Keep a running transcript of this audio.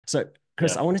So,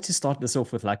 Chris, I Yeah. wanted to start this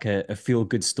off with like a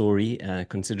feel-good story,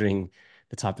 considering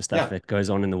the type of stuff Yeah. that goes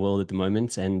on in the world at the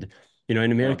moment. And, in Yeah.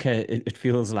 America, it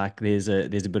feels like there's a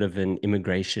bit of an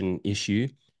immigration issue,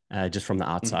 just from the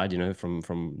Mhm. outside,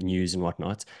 from news and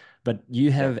whatnot. But you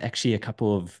Yeah. have actually a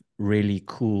couple of really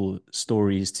cool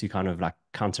stories to kind of like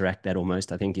counteract that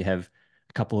almost. I think you have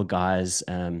a couple of guys,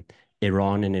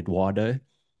 Iran and Eduardo,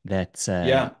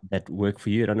 Yeah. that work for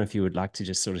you. I don't know if you would like to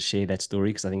just sort of share that story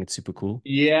because I think it's super cool.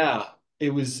 Yeah.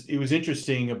 It was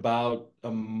interesting about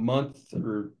a month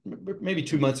or maybe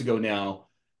 2 months ago now.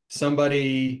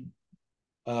 Somebody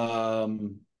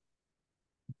um,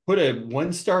 put a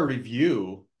 1-star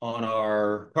review on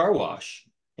our car wash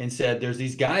and said, "There's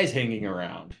these guys hanging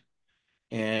around."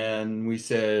 And we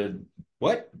said,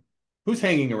 "What? Who's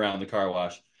hanging around the car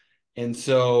wash?" And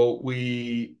so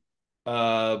we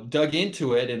dug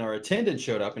into it, and our attendant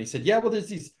showed up, and he said, "Yeah, well,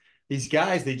 there's these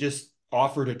guys. They just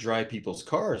offer to dry people's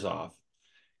cars off."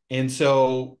 And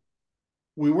so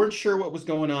we weren't sure what was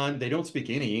going on. They don't speak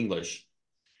any English.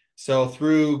 So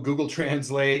through Google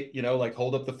Translate, like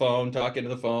hold up the phone, talk into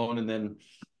the phone, and then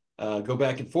go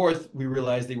back and forth, we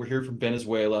realized they were here from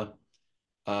Venezuela.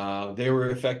 They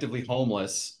were effectively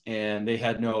homeless and they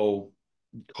had no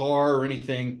car or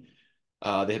anything.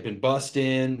 They had been bussed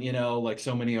in, like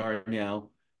so many are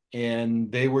now.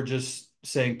 And they were just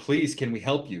saying, "Please, can we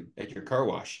help you at your car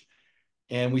wash?"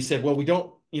 And we said, "Well, we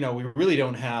really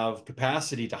don't have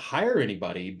capacity to hire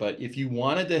anybody, but if you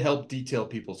wanted to help detail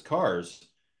people's cars,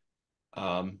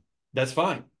 um, that's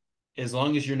fine. As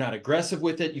long as you're not aggressive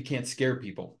with it, you can't scare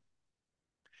people."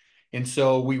 And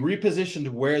so we repositioned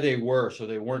where they were so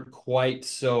they weren't quite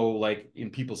so like in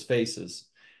people's faces.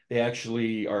 They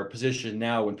actually are positioned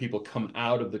now when people come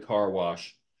out of the car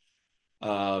wash.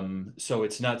 So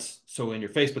it's not so in your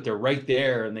face, but they're right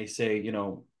there and they say,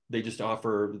 they just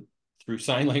offer through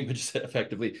sign language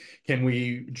effectively, "Can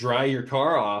we dry your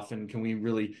car off? And can we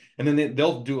really," and then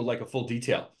they'll do like a full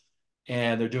detail.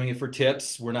 And they're doing it for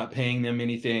tips. We're not paying them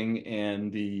anything.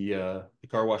 And the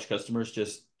car wash customers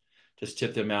just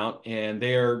tip them out. And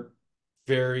they are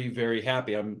very, very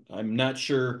happy. I'm not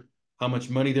sure how much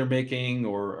money they're making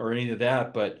or any of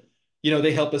that, but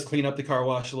they help us clean up the car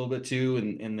wash a little bit too,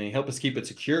 and they help us keep it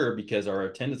secure because our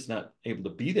attendant's not able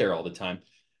to be there all the time.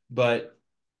 But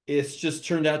it's just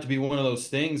turned out to be one of those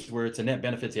things where it's a net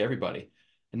benefit to everybody.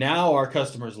 Now our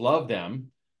customers love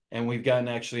them, and we've gotten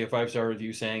actually a 5-star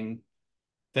review saying,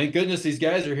 "Thank goodness these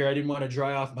guys are here. I didn't want to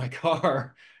dry off my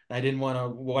car. I didn't want to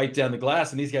wipe down the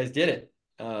glass, and these guys did it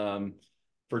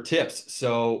for tips."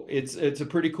 So it's a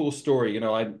pretty cool story.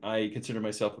 I consider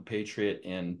myself a patriot,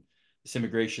 and this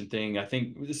immigration thing, I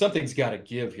think something's got to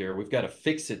give here. We've got to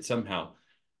fix it somehow.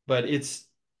 But it's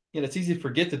easy to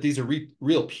forget that these are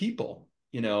real people,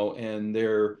 and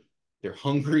they're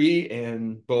hungry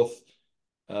and both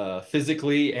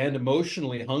physically and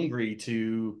emotionally hungry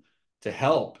to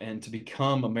help and to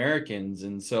become Americans.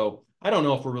 And so I don't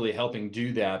know if we're really helping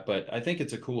do that, but I think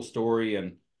it's a cool story,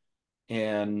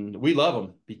 and we love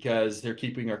them because they're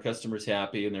keeping our customers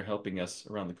happy and they're helping us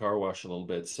around the car wash a little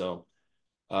bit. So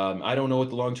I don't know what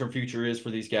the long-term future is for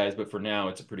these guys, but for now,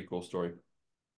 it's a pretty cool story.